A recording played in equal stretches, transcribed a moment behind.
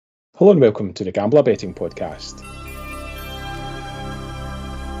Hello and welcome to the Gambler Betting Podcast.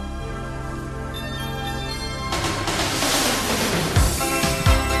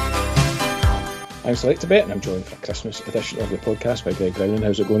 I'm Select to Bet and I'm joined for a Christmas edition of the podcast by Greg Browning.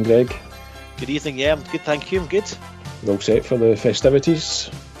 How's it going, Greg? Good evening, yeah, I'm good, thank you, I'm good. We're all set for the festivities?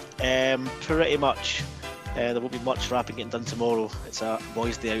 Pretty much. There won't be much wrapping getting done tomorrow. It's a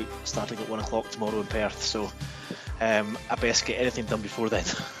boys' day out starting at 1 o'clock tomorrow in Perth, so I best get anything done before then.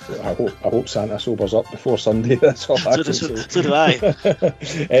 I hope Santa sobers up before Sunday. That's all I can say. So do I.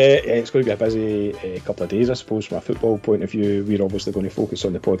 It's going to be a busy couple of days, I suppose, from a football point of view. We're obviously going to focus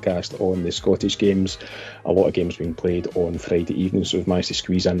on the podcast on the Scottish games. A lot of games being played on Friday evening, so we've managed to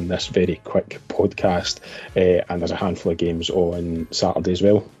squeeze in this very quick podcast. And there's a handful of games on Saturday as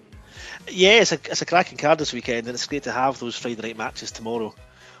well. Yeah, it's a cracking card this weekend, and it's great to have those Friday night matches tomorrow,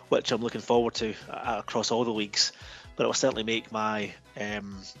 which I'm looking forward to across all the leagues. But it will certainly make my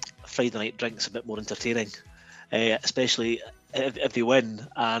Friday night drinks a bit more entertaining, especially if they win.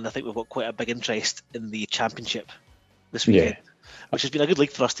 And I think we've got quite a big interest in the Championship this weekend, which has been a good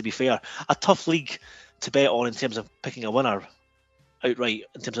league for us, to be fair. A tough league to bet on in terms of picking a winner outright,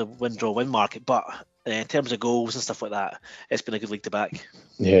 in terms of win-draw-win market, but in terms of goals and stuff like that, it's been a good league to back.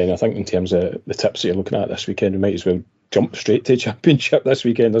 Yeah, and I think in terms of the tips that you're looking at this weekend, we might as well jump straight to Championship this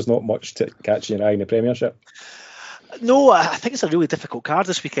weekend. There's not much to catch your eye in the Premiership. No, I think it's a really difficult card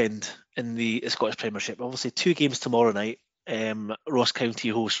this weekend in the Scottish Premiership. Obviously, 2 games tomorrow night. Ross County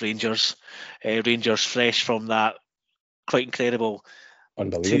host Rangers. Rangers fresh from that quite incredible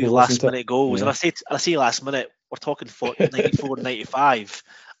 2 last-minute goals. Yeah. And I say last minute, we're talking 94 and 95.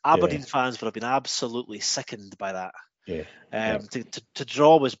 Aberdeen fans would have been absolutely sickened by that. Yeah. To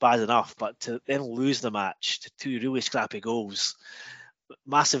draw was bad enough, but to then lose the match to 2 really scrappy goals,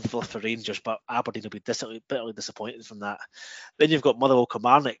 massive for Rangers, but Aberdeen will be bitterly disappointed from that. Then you've got Motherwell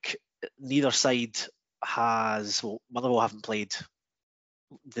Kilmarnock. Neither side Motherwell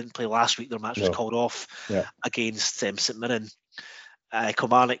didn't play last week. Their match was called off against St Mirren.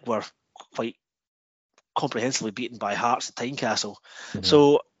 Kilmarnock were quite comprehensively beaten by Hearts at Tynecastle. Mm-hmm.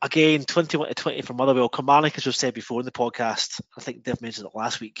 So again, 21-20 for Motherwell. Kilmarnock, as we've said before in the podcast, I think Dave mentioned it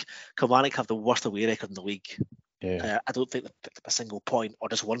last week, Kilmarnock have the worst away record in the league. I don't think they've picked up a single point, or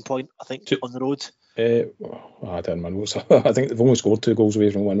just 1 point, I think, on the road. I didn't know. I think they've only scored 2 goals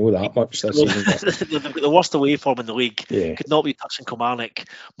away from one. That much this season. They've got the worst away form in the league. Could not be touching Kilmarnock.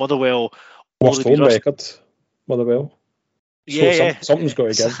 Motherwell. Worst home record, Motherwell. Something's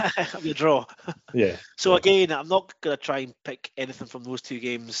got to give. It'll be a draw. Yeah. So again, I'm not going to try and pick anything from those 2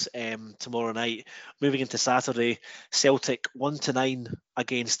 games tomorrow night. Moving into Saturday, Celtic 1-9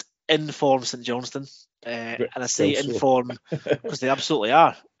 against in-form St Johnstone. And I say in-form because they absolutely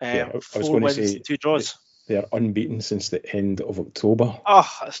are. 4 wins, 2 draws. They are unbeaten since the end of October.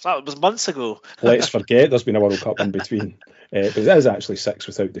 It was months ago. Let's forget there's been a World Cup in between. But it is actually 6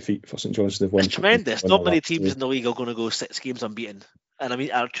 without defeat for St Johnstone. They've won. It's tremendous. Not many teams in the league are going to go 6 games unbeaten. And I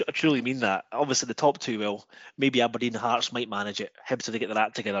mean, I truly mean that. Obviously, the top 2 will. Maybe Aberdeen and Hearts might manage it. Hibs if they get their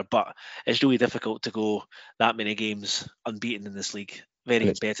act together. But it's really difficult to go that many games unbeaten in this league. Very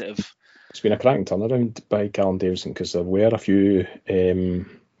competitive. It's been a cracking turnaround by Callum Davidson, because there were a few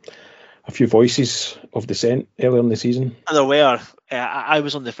voices of dissent earlier in the season. And there were. I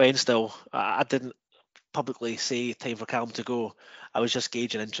was on the fence still. I didn't publicly say time for Callum to go. I was just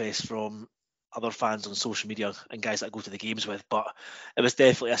gauging interest from other fans on social media and guys that I go to the games with. But it was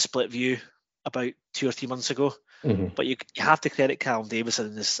definitely a split view about 2 or 3 months ago. Mm-hmm. But you have to credit Callum Davidson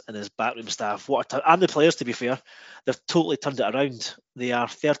and his backroom staff. And the players, to be fair. They've totally turned it around. They are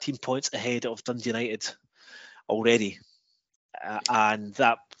 13 points ahead of Dundee United already. And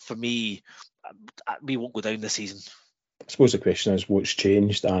that, for me, we won't go down this season. I suppose the question is, what's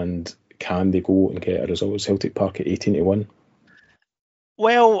changed, and can they go and get a result at Celtic Park at 18-1?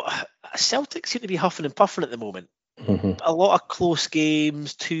 Well, Celtic seem to be huffing and puffing at the moment. Mm-hmm. A lot of close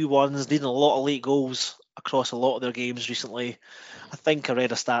games, 2-1s, leading a lot of late goals across a lot of their games recently. I think I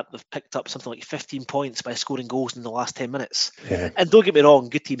read a stat they've picked up something like 15 points by scoring goals in the last 10 minutes. Yeah. And don't get me wrong,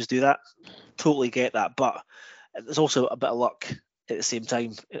 good teams do that. Totally get that. But there's also a bit of luck at the same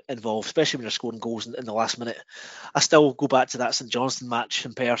time involved, especially when you're scoring goals in the last minute. I still go back to that St Johnstone match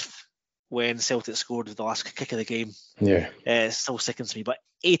in Perth when Celtic scored with the last kick of the game. Yeah. It still sickens me. But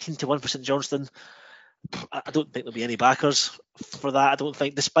 18-1 for St Johnstone, I don't think there'll be any backers for that. I don't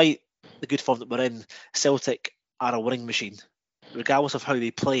think, despite the good form that we're in, Celtic are a winning machine. Regardless of how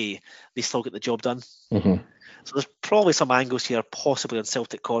they play, they still get the job done. Mm-hmm. So there's probably some angles here, possibly on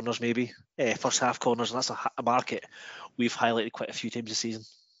Celtic corners, maybe first half corners, and that's a market we've highlighted quite a few times this season.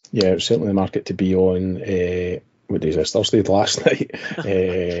 Yeah, it's certainly the market to be on what day is this? Thursday last night,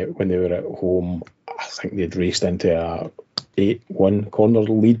 when they were at home. I think they'd raced into a 8-1 corner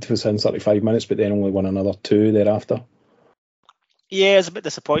lead within 35 minutes, but then only won another 2 thereafter. Yeah, it's a bit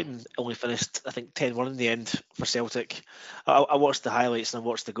disappointing. Only finished, I think, 10-1 in the end for Celtic. I watched the highlights and I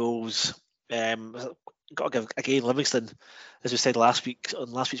watched the goals. Got to give again Livingston, as we said last week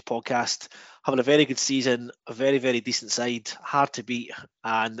on last week's podcast, having a very good season, a very, very decent side, hard to beat,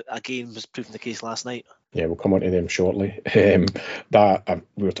 and again was proving the case last night. Yeah, we'll come on to them shortly. We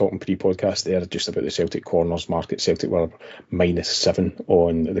were talking pre-podcast there just about the Celtic corners market. Celtic were -7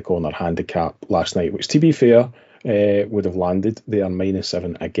 on the corner handicap last night, which, to be fair, would have landed. They are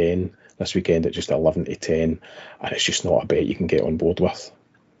 -7 again this weekend at just 11-10, and it's just not a bet you can get on board with.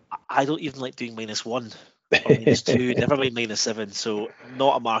 I don't even like doing -1 or -2, never mind -7. So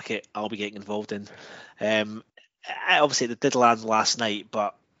not a market I'll be getting involved in. Obviously, they did land last night,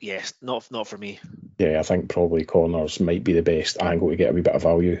 but yes, not for me. Yeah, I think probably corners might be the best angle to get a wee bit of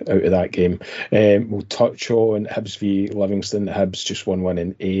value out of that game. We'll touch on Hibs v Livingston. Hibs just won 1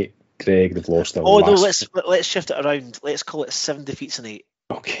 in 8. Greg, they've lost their last... No, let's shift it around. Let's call it 7 defeats in 8.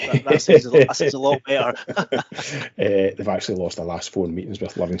 Okay. That seems a lot better. They've actually lost their last 4 meetings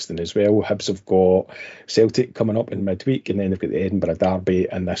with Livingston as well. Hibs have got Celtic coming up in midweek, and then they've got the Edinburgh Derby,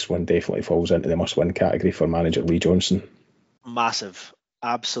 and this one definitely falls into the must-win category for manager Lee Johnson. Massive.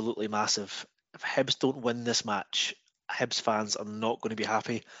 Absolutely massive. If Hibs don't win this match, Hibs fans are not going to be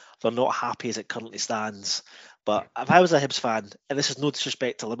happy. They're not happy as it currently stands. But if I was a Hibs fan, and this is no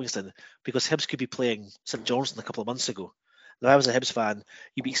disrespect to Livingston, because Hibs could be playing St Johnstone a couple of months ago. If I was a Hibs fan,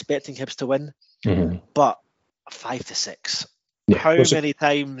 you'd be expecting Hibs to win, but 5-6. Yeah, how many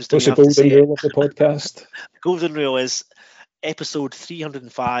times do we have to say it? What's the golden rule of the podcast? The golden rule is episode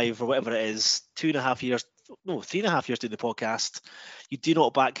 305 or whatever it is, 3.5 years doing the podcast. You do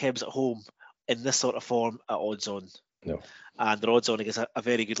not back Hibs at home in this sort of form at odds on. No. And they're odds on against a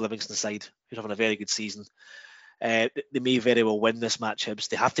very good Livingston side who's having a very good season. They may very well win this match, Hibs.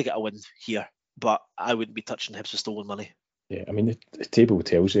 They have to get a win here, but I wouldn't be touching Hibs for stolen money. Yeah, I mean, the table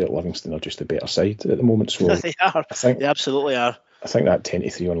tells you that Livingston are just a better side at the moment. So they are. They absolutely are. I think that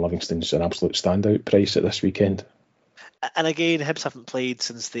 10-3 on Livingston's an absolute standout price at this weekend. And again, Hibs haven't played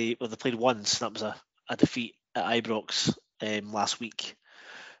since they played once. That was a defeat at Ibrox last week.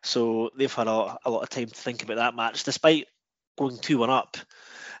 So they've had a lot of time to think about that match, despite going 2-1 up.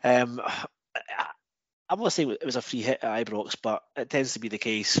 I'm going to say it was a free hit at Ibrox, but it tends to be the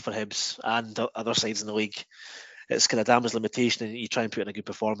case for Hibs and other sides in the league. It's kind of damage limitation, and you try and put in a good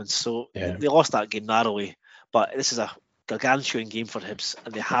performance. So They lost that game narrowly, but this is a gargantuan game for Hibs,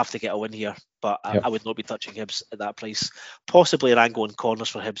 and they have to get a win here. But I would not be touching Hibs at that price. Possibly an angle on corners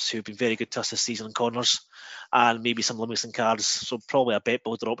for Hibs, who've been very good to us this season in corners, and maybe some Livingston cards. So probably a bet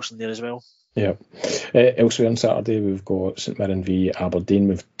builder option there as well. Yeah. Elsewhere on Saturday, we've got St Mirren v Aberdeen.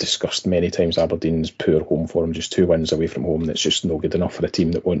 We've discussed many times Aberdeen's poor home form, just 2 wins away from home. That's just no good enough for a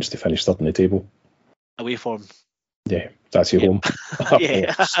team that wants to finish third in the table. Away form. Yeah, that's your home.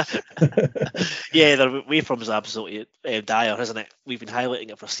 Yeah, their away form is absolutely dire, isn't it? We've been highlighting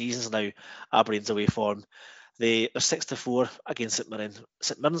it for seasons now. Aberdeen's away form. They're 6-4 against St Mirren.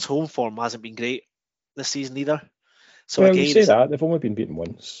 St Mirren's home form hasn't been great this season either. So well, again, you say that they've only been beaten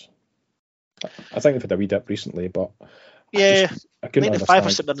once. I think they've had a wee dip recently, but I think the 5 for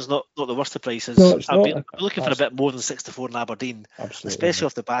St Mirren's not the worst of prices. No, it's I've not. been looking for a bit more than 6-4 in Aberdeen, especially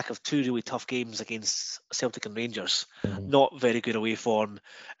off the back of 2 really tough games against Celtic and Rangers. Not very good away form.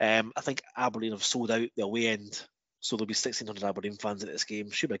 I think Aberdeen have sold out the away end, so there'll be 1,600 Aberdeen fans at this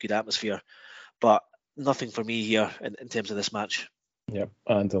game. Should be a good atmosphere, but nothing for me here in terms of this match. Yep,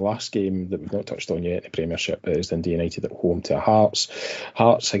 and the last game that we've not touched on yet in the Premiership is Dundee United at home to Hearts.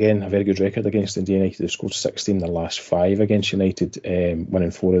 Hearts, again, a very good record against Dundee United. They've scored 16 in their last 5 against United,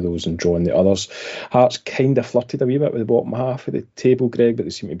 winning 4 of those and drawing the others. Hearts kind of flirted a wee bit with the bottom half of the table, Greg, but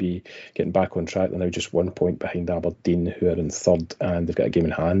they seem to be getting back on track. They're now just 1 point behind Aberdeen, who are in third, and they've got a game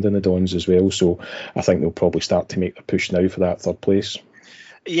in hand in the Dons as well. So I think they'll probably start to make their push now for that third place.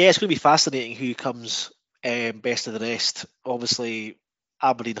 Yeah, it's going to be fascinating who comes best of the rest. Obviously,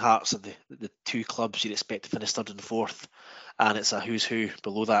 Aberdeen, Hearts are the 2 clubs you'd expect to finish third and fourth, and it's a who's who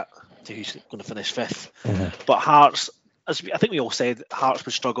below that to who's going to finish fifth. But Hearts, as I think we all said, Hearts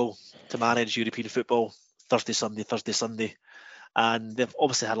would struggle to manage European football Thursday, Sunday, and they've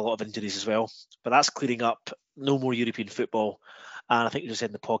obviously had a lot of injuries as well. But that's clearing up. No more European football, and I think you said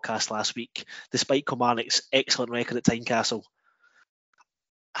in the podcast last week, despite Kilmarnock's excellent record at Tynecastle,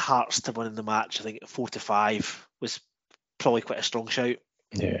 Hearts to win in the match, I think 4-5 was probably quite a strong shout.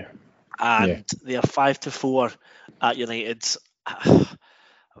 Yeah. And they are 5-4 at United.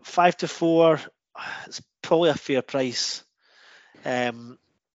 5-4. It's probably a fair price, given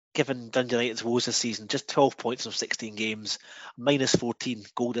Dundee United's woes this season. Just 12 points of 16 games, minus 14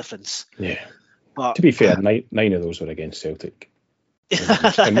 goal difference. Yeah. But to be fair, nine of those were against Celtic.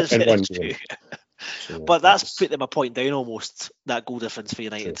 in one game. So but that's put them a point down almost, that goal difference for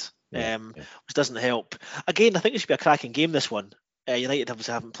United, yeah. which doesn't help. Again, I think it should be a cracking game, this one. United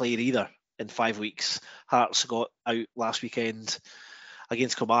obviously haven't played either in 5 weeks. Hearts got out last weekend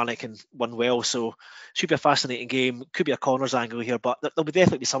against Kilmarnock and won well, so should be a fascinating game. Could be a corners angle here, but there'll be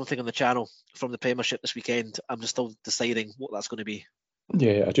definitely something on the channel from the Premiership this weekend. I'm just still deciding what that's going to be.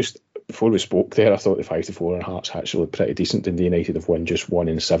 Yeah, before we spoke there, I thought the 5-4 on Hearts actually looked pretty decent. Dundee United have won just 1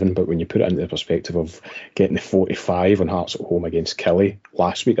 in 7, but when you put it into the perspective of getting the 45 on Hearts at home against Kelly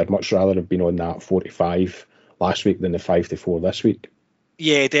last week, I'd much rather have been on that 45 last week than the 5-4 this week.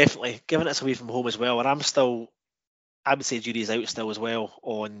 Yeah, definitely. Given it's away from home as well, and I would say jury's out still as well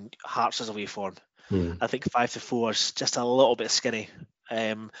on Hearts' away form. I think 5-4 is just a little bit skinny,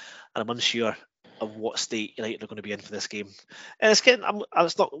 and I'm unsure of what state United are going to be in for this game. And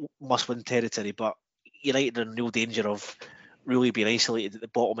it's not must-win territory, but United are in real danger of really being isolated at the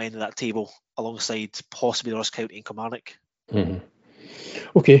bottom end of that table, alongside possibly Ross County and Kilmarnock.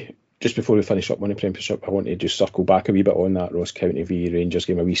 Okay, just before we finish up on the Premiership, I want to just circle back a wee bit on that Ross County v Rangers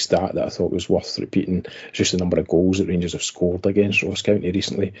game. A wee stat that I thought was worth repeating. It's just the number of goals that Rangers have scored against Ross County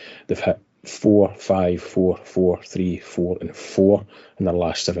recently. They've hit 4, 5, 4, 4, 3, 4 and 4 in their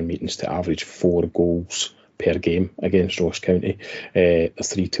last 7 meetings to average 4 goals per game against Ross County. They're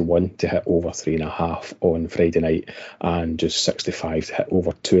 3-1 to hit over 3.5 on Friday night, and just 65 to hit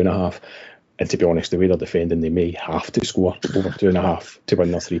over 2.5. And to be honest, the way they're defending, they may have to score over 2.5 to win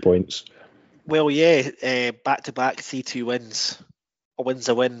their 3 points. Well, yeah, back-to-back 3-2 wins. A win's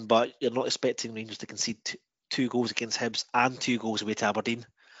a win, but you're not expecting Rangers to concede 2 goals against Hibs and 2 goals away to Aberdeen.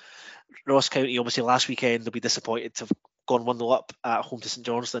 Ross County, obviously, last weekend, they'll be disappointed to have gone 1-0 up at home to St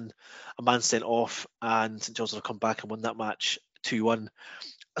Johnstone. A man sent off, and St Johnstone will come back and win that match 2-1.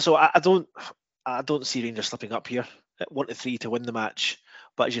 So I don't see Rangers slipping up here at 1-3 to win the match.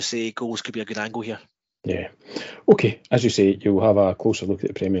 But as you say, goals could be a good angle here. Yeah. Okay, as you say, you'll have a closer look at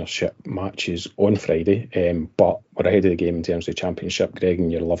the Premiership matches on Friday, but we're ahead of the game in terms of the Championship, Greg,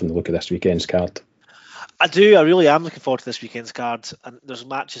 and you're loving the look of this weekend's card. I do. I really am looking forward to this weekend's card. And there's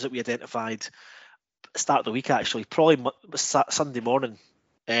matches that we identified at the start of the week, actually. Probably Sunday morning.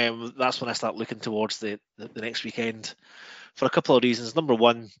 That's when I start looking towards the next weekend for a couple of reasons. Number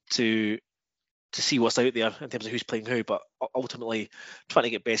one, to see what's out there in terms of who's playing who, but ultimately trying to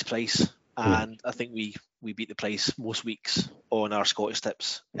get best price. And I think we beat the price most weeks on our Scottish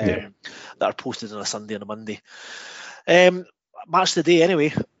tips that are posted on a Sunday and a Monday. Match of the day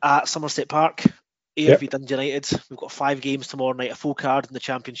anyway at Somerset Park. Ayr v Dundee United. We've got 5 games tomorrow night, a full card in the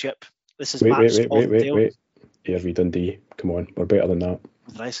Championship. This is wait. Ayr v Dundee. Come on, we're better than that.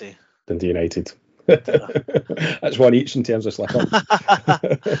 What did I say? Dundee United. That's one each in terms of slip up.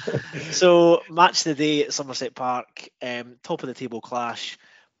 So match of the day at Somerset Park, top of the table clash,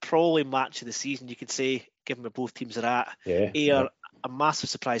 probably match of the season, you could say, given where both teams are at. Ayr, a massive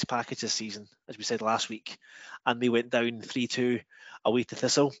surprise package this season, as we said last week, and they went down 3-2 away to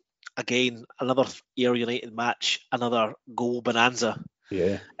Thistle. Again, another Ayr United match, another goal bonanza.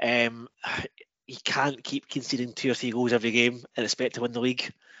 You can't keep conceding 2 or 3 goals every game and expect to win the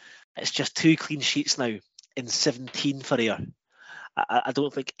league. It's just 2 clean sheets now in 17 for Ayr. I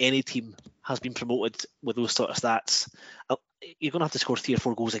don't think any team has been promoted with those sort of stats. You're going to have to score 3 or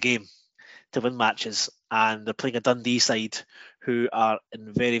 4 goals a game to win matches, and they're playing a Dundee side who are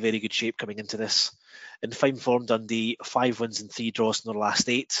in very, very good shape coming into this. In fine form, Dundee, 5 wins and 3 draws in their last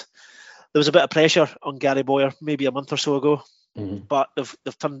 8. There was a bit of pressure on Gary Bowyer maybe a month or so ago, but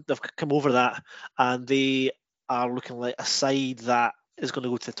they've come over that, and they are looking like a side that is going to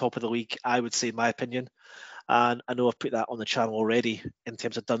go to the top of the league, I would say, in my opinion. And I know I've put that on the channel already in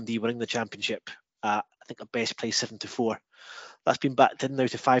terms of Dundee winning the Championship at, I think, a best price 7-4. That's been backed in now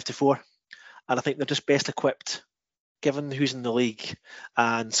to 5-4. And I think they're just best equipped, given who's in the league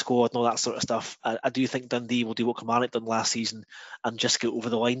and squad and all that sort of stuff. I do think Dundee will do what Kilmarnock done last season and just get over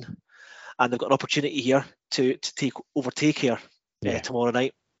the line. And they've got an opportunity here to overtake here tomorrow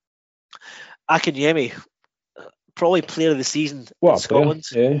night. Akinyemi, probably player of the season in Scotland.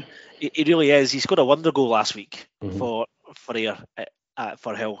 He really is. He scored a wonder goal last week for Ayr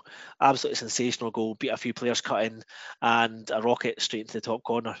for Hill. Absolutely sensational goal. Beat a few players cut in and a rocket straight into the top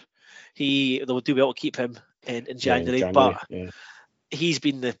corner. They will do well to keep him in January, but he's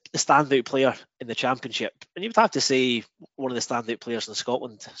been the standout player in the Championship. And you would have to say one of the standout players in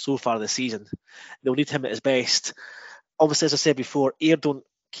Scotland so far this season. They'll need him at his best. Obviously, as I said before, Ayr don't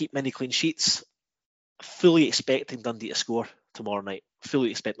keep many clean sheets. fully expecting Dundee to score tomorrow night.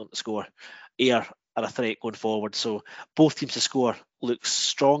 Fully expecting them to score. Ayr are a threat going forward. So both teams to score looks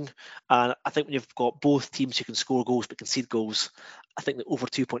strong. And I think when you've got both teams who can score goals but concede goals, I think the over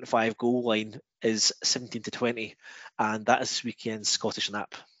 2.5 goal line is 17-20. And that is this weekend's Scottish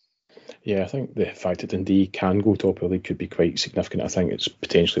Nap. Yeah, I think the fact that Dundee can go top of the league could be quite significant. I think it's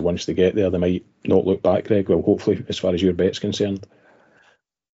potentially once they get there, they might not look back, Greg. Well, hopefully, as far as your bet's concerned.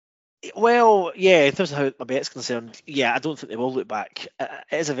 Well, yeah, in terms of how my bet's concerned, yeah, I don't think they will look back. It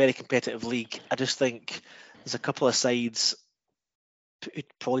is a very competitive league. I just think there's a couple of sides who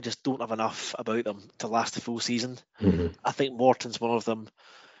probably just don't have enough about them to last the full season. Mm-hmm. I think Morton's one of them.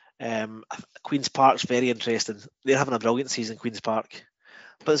 Queen's Park's very interesting. They're having a brilliant season, Queen's Park.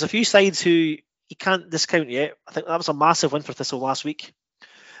 But there's a few sides who you can't discount yet. I think that was a massive win for Thistle last week.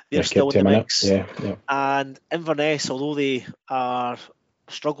 They're still in the mix. Yeah. And Inverness, although they are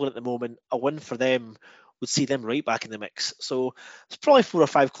struggling at the moment, a win for them would see them right back in the mix. So there's probably 4 or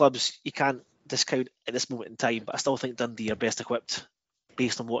 5 clubs you can't discount at this moment in time, but I still think Dundee are best equipped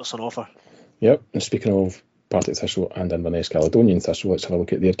based on what's on offer. Yep, and speaking of Partick Thistle and Inverness Caledonian Thistle, let's have a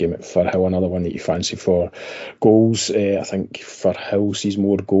look at their game at Firhill, another one that you fancy for goals. I think Firhill sees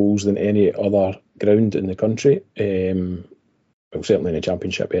more goals than any other ground in the country. Well, certainly in the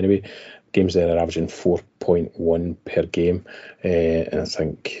Championship anyway. Games there are averaging 4.1 per game, and I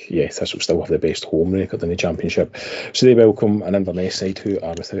think Thistle still have the best home record in the Championship. So they welcome an Inverness side who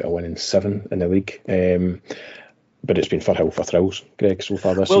are without a win in 7 in the league. But it's been Firhill for thrills, Greg, so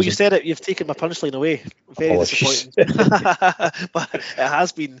far this season. Well, you said it. You've taken my punchline away. Very disappointing. But it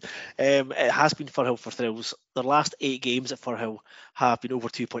has been Firhill for thrills. Their last 8 games at Firhill have been over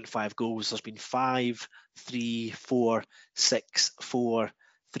 2.5 goals. There's been 5, 3, 4, 6, 4,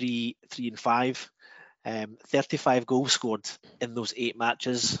 3, 3 and 5. 35 goals scored in those 8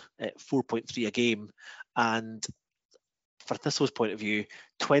 matches at 4.3 a game. And for Thistle's point of view,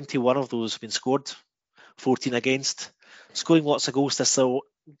 21 of those have been scored. 14 against, scoring lots of goals. Thistle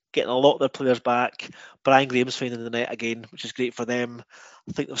getting a lot of their players back. Brian Graham's finding the net again, which is great for them.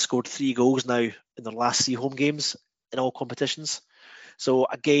 I think they've scored 3 goals now in their last 3 home games in all competitions. So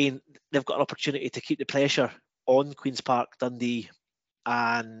again, they've got an opportunity to keep the pressure on Queen's Park, Dundee,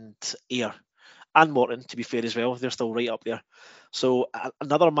 and Ayr, and Morton. To be fair as well, they're still right up there. So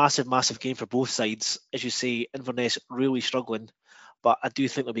another massive game for both sides. As you say, Inverness really struggling, but I do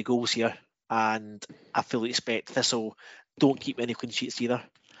think there'll be goals here. And I fully expect Thistle don't keep any clean sheets either.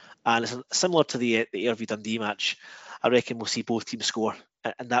 And it's similar to the Ayr v Dundee match. I reckon we'll see both teams score,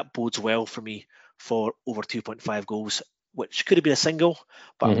 and that bodes well for me for over 2.5 goals, which could have been a single,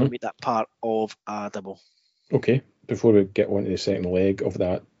 but I'm going to make that part of a double. Okay, before we get on to the second leg of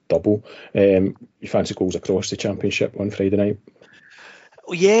that double, you fancy goals across the Championship on Friday night?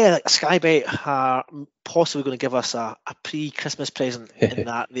 Yeah, Sky Bet are possibly going to give us a pre-Christmas present in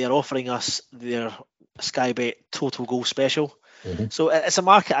that they're offering us their Sky Bet total goal special. So it's a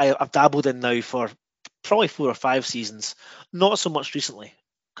market I've dabbled in now for probably 4 or 5 seasons, not so much recently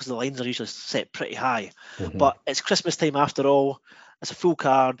because the lines are usually set pretty high. But it's Christmas time after all. It's a full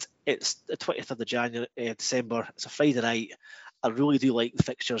card. It's the 20th of December. It's a Friday night. I really do like the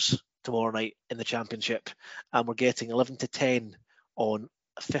fixtures tomorrow night in the Championship, and we're getting 11-10 on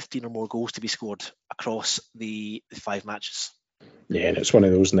 15 or more goals to be scored across the 5 matches. Yeah, and it's one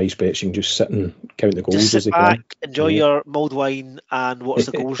of those nice bets you can just sit and count the goals just sit as they back, come. Enjoy your mulled wine and watch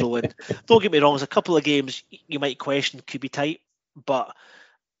the goals rolling. Don't get me wrong, there's a couple of games you might question could be tight, but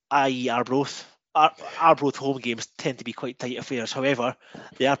Arbroath home games tend to be quite tight affairs. However,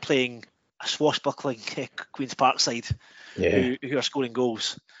 they are playing a swashbuckling Queen's Park side who are scoring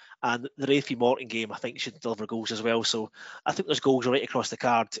goals. And the Raith v Morton game, I think, should deliver goals as well. So I think there's goals right across the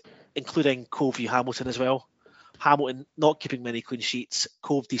card, including Cove v Hamilton as well. Hamilton not keeping many clean sheets,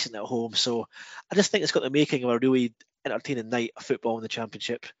 Cove decent at home. So I just think it's got the making of a really entertaining night of football in the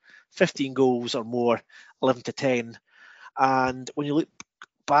Championship. 15 goals or more, 11-10. And when you look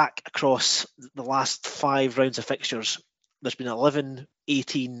back across the last 5 rounds of fixtures, there's been 11,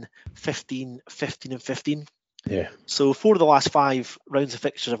 18, 15, 15 and 15. Yeah. So 4 of the last 5 rounds of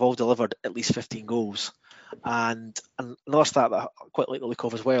fixtures have all delivered at least 15 goals. And another stat that I quite like the look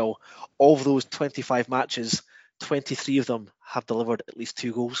of as well, of those 25 matches, 23 of them have delivered at least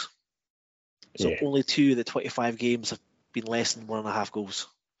 2 goals. So only 2 of the 25 games have been less than 1.5 goals.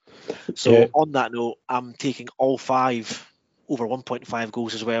 So on that note, I'm taking all 5 over 1.5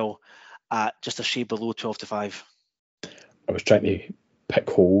 goals as well at just a shade below 12-5. I was trying to pick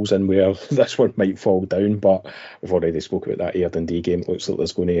holes in where this one might fall down, but we've already spoke about that Ayr Dundee game. It looks like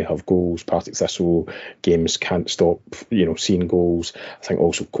there's going to have goals. Partick Thistle games can't stop, seeing goals. I think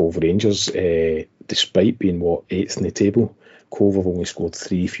also Cove Rangers, despite being 8th in the table, Cove have only scored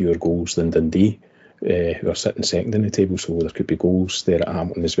 3 fewer goals than Dundee, who are sitting second in the table, so there could be goals there at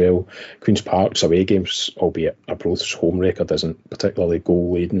Hamilton as well. Queen's Park's away games, albeit Arbroath's home record isn't particularly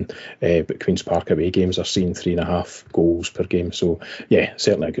goal laden, but Queen's Park away games are seeing 3.5 goals per game, so yeah,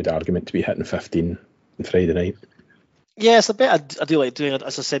 certainly a good argument to be hitting 15 on Friday night. Yeah, it's a bit I do like doing it.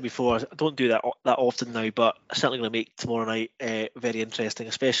 As I said before, I don't do that often now, but I'm certainly going to make tomorrow night very interesting,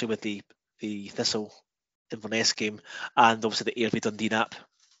 especially with the Thistle Inverness game and obviously the Ayr v Dundee nap.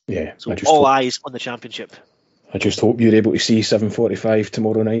 Yeah, so all eyes on the championship. I just hope you're able to see 7:45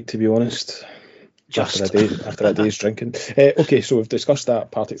 tomorrow night, to be honest. After a day's drinking. Okay, so we've discussed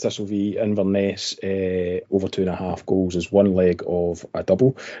that. Partick Thistle v Inverness, over 2.5 goals is one leg of a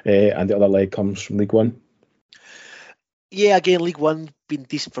double, and the other leg comes from League One. Yeah, again, League One been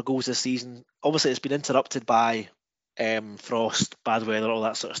decent for goals this season. Obviously, it's been interrupted by frost, bad weather, all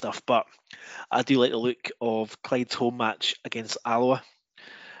that sort of stuff. But I do like the look of Clyde's home match against Alloa.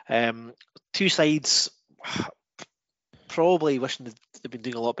 Two sides probably wishing they've been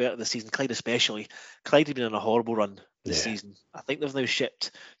doing a lot better this season. Clyde especially. Clyde have been on a horrible run this season. I think they've now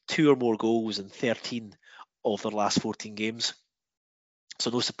shipped 2 or more goals in 13 of their last 14 games. So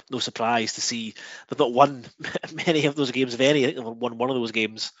no surprise to see they've not won many of those games, if any. I think they've won one of those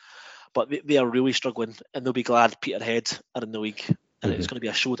games. But they are really struggling, and they'll be glad Peterhead are in the league. And it's going to be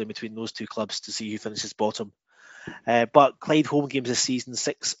a showdown between those two clubs to see who finishes bottom. But Clyde home games this season,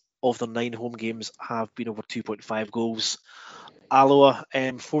 6 of their 9 home games have been over 2.5 goals. Alloa,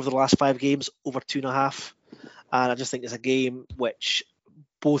 4 of the last 5 games, over 2.5. And I just think it's a game which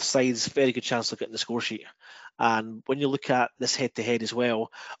both sides very good chance of getting the score sheet. And when you look at this head-to-head as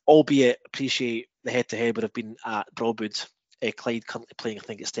well, albeit appreciate the head-to-head would have been at Broadwood, Clyde currently playing, I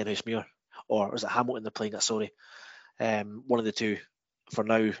think it's Stenhousemuir, or is it Hamilton they're playing at, sorry. One of the two for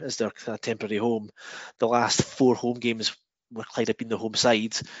now is their kind of temporary home. The last 4 home games where Clyde have been the home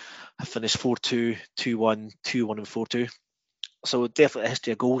side have finished 4-2, 2-1, 2-1 and 4-2. So definitely a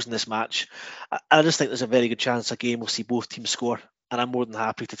history of goals in this match. I just think there's a very good chance a game will see both teams score, and I'm more than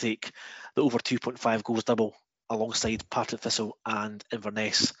happy to take the over 2.5 goals double alongside Partick Thistle and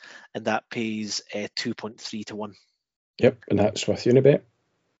Inverness, and that pays 2.3 to 1. Yep, and that's with Unibet.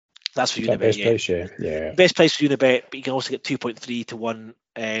 That's for Unibet, best price, yeah. Best price for Unibet, but you can also get 2.3 to 1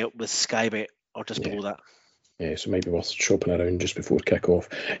 with Sky Bet or just below that. Yeah, so it might be worth shopping around just before kick-off.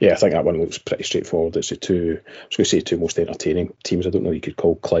 Yeah, I think that one looks pretty straightforward. It's I was going to say 2 most entertaining teams. I don't know if you could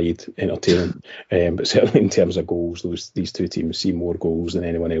call Clyde entertaining, but certainly in terms of goals, these 2 teams see more goals than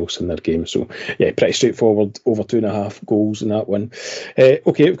anyone else in their game. So yeah, pretty straightforward, over 2.5 goals in that one.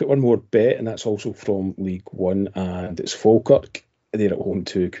 Okay, we've got one more bet, and that's also from League One, and it's Falkirk. They're at home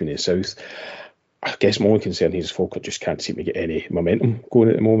to Queen of the South. I guess my only concern is Falkirk just can't seem to get any momentum going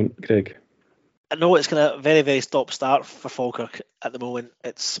at the moment, Greg. I know it's kind of very, very stop-start for Falkirk at the moment.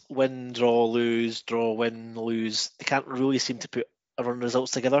 It's win, draw, lose, draw, win, lose. They can't really seem to put a run of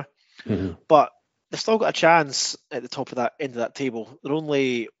results together. Mm-hmm. But they've still got a chance at the top of that end of that table. They're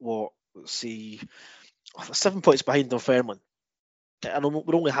only, 7 points behind Dunfermline. I know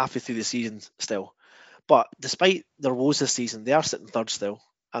we're only halfway through the season still. But despite their woes this season, they are sitting third still,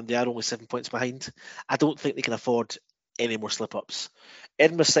 and they are only 7 points behind. I don't think they can afford any more slip-ups.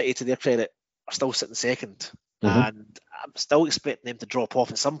 Edinburgh City, to their credit, are still sitting second, and I'm still expecting them to drop off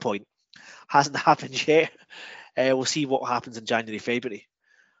at some point. Hasn't happened yet. We'll see what happens in January, February.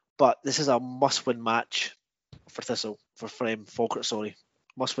 But this is a must-win match for Falkirk.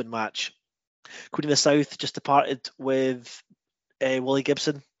 Must-win match. Queen of the South just departed with Willie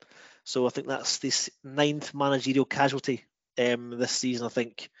Gibson. So I think that's the 9th managerial casualty this season, I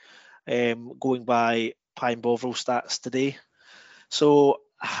think, going by Pine Bovril stats today. So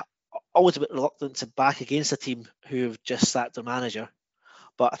always a bit reluctant to back against a team who have just sacked their manager.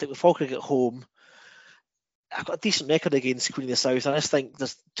 But I think with Falkirk at home, I've got a decent record against Queen of the South. I just think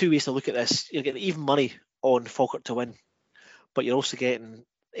there's 2 ways to look at this. You're getting even money on Falkirk to win, but you're also getting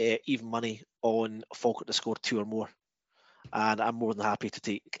even money on Falkirk to score 2 or more. And I'm more than happy to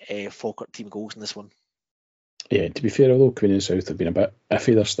take Falkirk team goals in this one. Yeah, to be fair, although Queen of the South have been a bit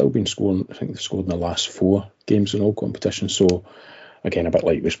iffy, they've still been scoring. I think they've scored in the last 4 games in all competitions. So, again, a bit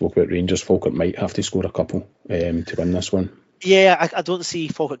like we spoke about Rangers, Falkirk might have to score a couple to win this one. Yeah, I don't see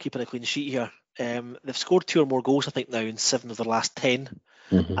Falkirk keeping a clean sheet here. They've scored 2 or more goals, I think, now in 7 of their last 10.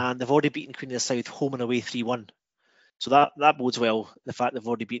 And they've already beaten Queen of the South home and away 3-1. So that bodes well, the fact they've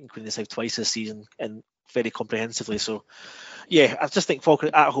already beaten Queen of the South twice this season, and very comprehensively. So, yeah, I just think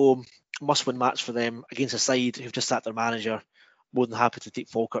Falkirk at home, must-win match for them against a side who've just sacked their manager. More than happy to take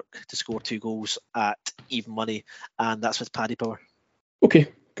Falkirk to score 2 goals at even money, and that's with Paddy Power. Okay,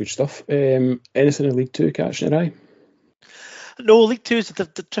 good stuff. Anything in League 2 catching your eye? No, League 2 is the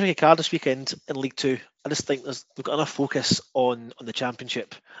tricky card this weekend in League 2. I just think we've got enough focus on the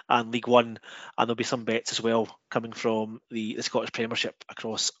Championship and League 1, and there'll be some bets as well coming from the Scottish Premiership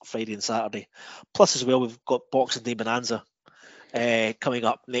across Friday and Saturday. Plus as well, we've got Boxing Day Bonanza coming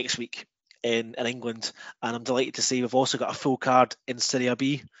up next week in England, and I'm delighted to say we've also got a full card in Serie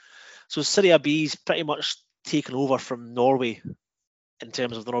B. So Serie B's pretty much taken over from Norway in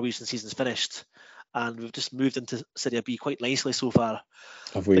terms of the Norwegian season's finished, and we've just moved into Serie B quite nicely so far.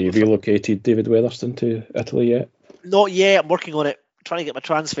 Have we relocated David Weatherston to Italy yet? Not yet. I'm working on it, trying to get my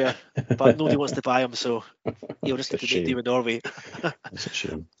transfer, but nobody wants to buy him, so he'll just get to deal with Norway. That's a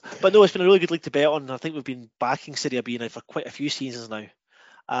shame. But no, it's been a really good league to bet on. I think we've been backing Serie B now for quite a few seasons now,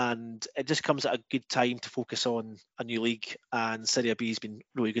 and it just comes at a good time to focus on a new league, and Serie B has been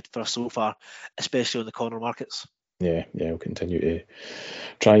really good for us so far, especially on the corner markets. Yeah, we'll continue to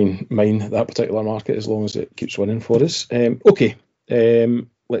try and mine that particular market as long as it keeps winning for us. Okay,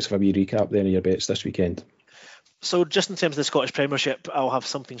 let's have a wee recap then of your bets this weekend. So just in terms of the Scottish Premiership, I'll have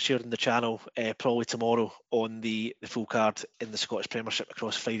something shared in the channel probably tomorrow on the full card in the Scottish Premiership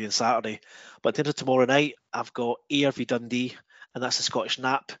across Friday and Saturday. But in terms of tomorrow night, I've got Ayr v Dundee, and that's the Scottish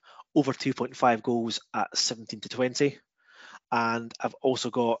Nap, over 2.5 goals at 17-20. And I've also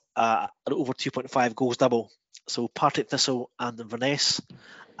got an over 2.5 goals double. So Partick Thistle and Inverness,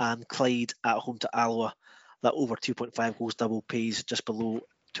 and Clyde at home to Alloa. That over 2.5 goals double pays just below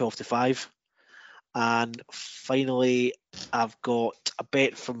 12-5. And finally, I've got a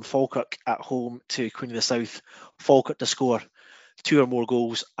bet from Falkirk at home to Queen of the South. Falkirk to score 2 or more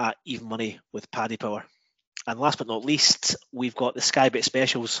goals at even money with Paddy Power. And last but not least, we've got the Sky Bet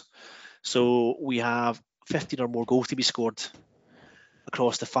specials. So we have 15 or more goals to be scored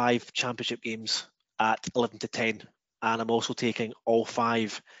across the 5 championship games at 11-10, and I'm also taking all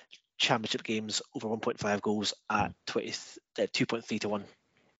 5 championship games over 1.5 goals at 2.3-1.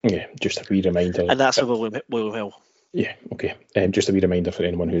 Yeah, just a wee reminder. And that's with William Hill. Yeah, okay. Just a wee reminder for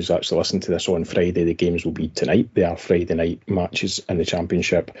anyone who's actually listening to this on Friday, the games will be tonight. They are Friday night matches in the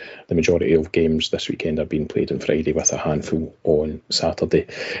Championship. The majority of games this weekend are being played on Friday with a handful on Saturday.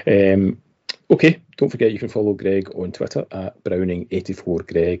 Okay, don't forget you can follow Greg on Twitter at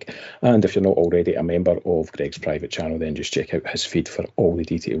Browning84Greg, and if you're not already a member of Greg's private channel, then just check out his feed for all the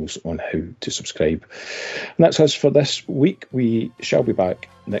details on how to subscribe. And that's us for this week. We shall be back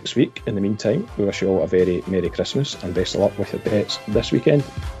next week. In the meantime, we wish you all a very Merry Christmas and best of luck with your bets this weekend.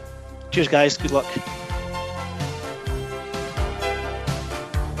 Cheers guys, good luck.